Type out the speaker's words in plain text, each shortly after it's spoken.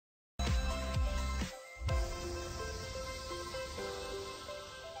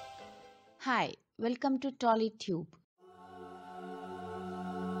Hi, welcome to Tollytube.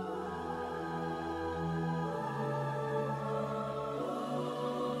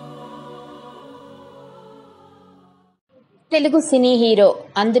 Telugu cine hero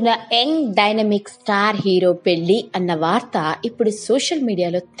అందున young dynamic star hero పెళ్లి అన్న వార్త ఇప్పుడు సోషల్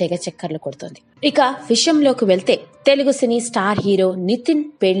మీడియాలో తెగ చక్కర్లు కొడుతోంది. ఇక విషయంలోకి వెళ్తే Telugu cine star hero Nitin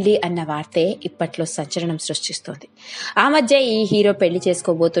పెళ్లి అన్న వార్తే ఇప్పట్లో సంచలనం సృష్టిస్తోంది. ఆ మధ్య ఈ హీరో పెళ్లి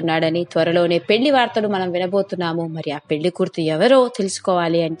చేసుకోబోతున్నాడని, త్వరలోనే పెళ్లి వార్తలు మనం వినబోతున్నాము. మరి ఆ పెళ్లి కూతురు ఎవరో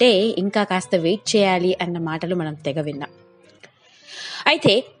తెలుసుకోవాలి అంటే ఇంకా కాస్త వెయిట్ చేయాలి అన్న మాటలు మనం తెగ విన్నాం.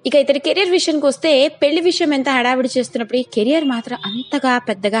 అయితే ఇక ఇతడి కెరీర్ విషయానికి వస్తే పెళ్లి విషయం ఎంత హడావిడి చేస్తున్నప్పుడు ఈ కెరియర్ మాత్రం అంతగా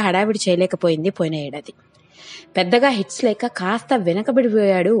పెద్దగా హడావిడి చేయలేకపోయింది పోయిన ఏడాది. పెద్దగా హిట్స్ లేక కాస్త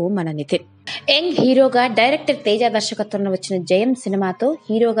వెనకబడిపోయాడు మన నితిన్. యంగ్ హీరోగా డైరెక్టర్ తేజ దర్శకత్వంలో వచ్చిన జయం సినిమాతో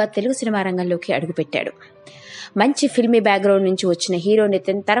హీరోగా తెలుగు సినిమా రంగంలోకి అడుగుపెట్టాడు. మంచి ఫిల్మీ బ్యాక్గ్రౌండ్ నుంచి వచ్చిన హీరో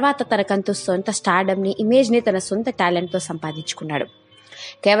నితిన్ తర్వాత తనకంటూ సొంత స్టార్డమ్ ని, ఇమేజ్ ని తన సొంత టాలెంట్ తో సంపాదించుకున్నాడు.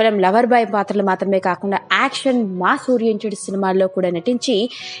 కేవలం లవర్ బాయ్ పాత్రలు మాత్రమే కాకుండా యాక్షన్, మాస్ ఓరియంటెడ్ సినిమాల్లో కూడా నటించి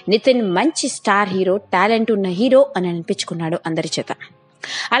నితిన్ మంచి స్టార్ హీరో, టాలెంట్ ఉన్న హీరో అని అనిపించుకున్నాడు అందరి చేత.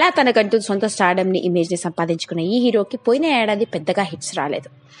 అలా తనకంటూ సొంత స్టార్డమ్ ని, ఇమేజ్ ని సంపాదించుకున్న ఈ హీరోకి పోయిన ఏడాది పెద్దగా హిట్స్ రాలేదు.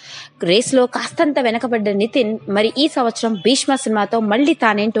 రేస్ లో కాస్తంత వెనకబడ్డ నితిన్ మరి ఈ సంవత్సరం భీష్మ సినిమాతో మళ్లీ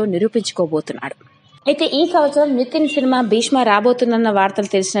తానేంటో నిరూపించుకోబోతున్నాడు. అయితే ఈ సంవత్సరం నితిన్ సినిమా భీష్మ రాబోతుందన్న వార్తలు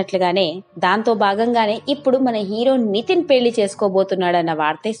తెలిసినట్లుగానే దాంతో భాగంగానే ఇప్పుడు మన హీరో నితిన్ పెళ్లి చేసుకోబోతున్నాడన్న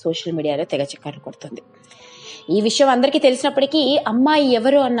వార్తే సోషల్ మీడియాలో తెగ చక్కర్లు కొడుతుంది. ఈ విషయం అందరికీ తెలిసినప్పటికీ అమ్మాయి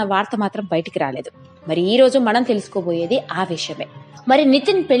ఎవరు అన్న వార్త మాత్రం బయటికి రాలేదు. మరి ఈ రోజు మనం తెలుసుకోబోయేది ఆ విషయమే. మరి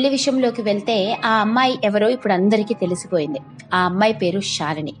నితిన్ పెళ్లి విషయంలోకి వెళ్తే ఆ అమ్మాయి ఎవరో ఇప్పుడు అందరికీ తెలిసిపోయింది. ఆ అమ్మాయి పేరు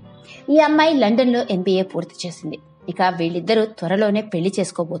శాలిని. ఈ అమ్మాయి లండన్ లో MBA పూర్తి చేసింది. ఇక వీళ్ళిద్దరూ త్వరలోనే పెళ్లి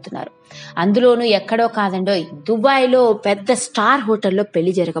చేసుకోబోతున్నారు. అందులోనూ ఎక్కడో కాదండోయ్, దుబాయ్ లో పెద్ద స్టార్ హోటల్లో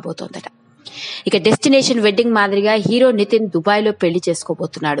పెళ్లి జరగబోతోందట. ఇక డెస్టినేషన్ వెడ్డింగ్ మాదిరిగా హీరో నితిన్ దుబాయ్ లో పెళ్లి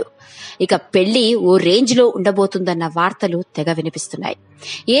చేసుకోబోతున్నాడు. ఇక పెళ్లి ఓ రేంజ్ లో ఉండబోతుందన్న వార్తలు తెగ వినిపిస్తున్నాయి.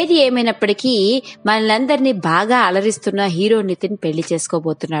 ఏది ఏమైనప్పటికీ మనలందరినీ బాగా అలరిస్తున్న హీరో నితిన్ పెళ్లి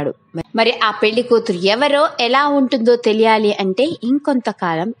చేసుకోబోతున్నాడు. మరి ఆ పెళ్లి కూతురు ఎవరో, ఎలా ఉంటుందో తెలియాలి అంటే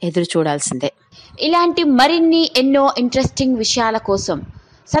ఇంకొంతకాలం ఎదురు చూడాల్సిందే. ఇలాంటి మరిన్ని ఎన్నో ఇంట్రెస్టింగ్ విషయాల కోసం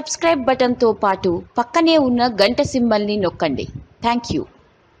సబ్స్క్రైబ్ బటన్ తో పాటు పక్కనే ఉన్న గంట సింబల్ ని నొక్కండి. Thank you.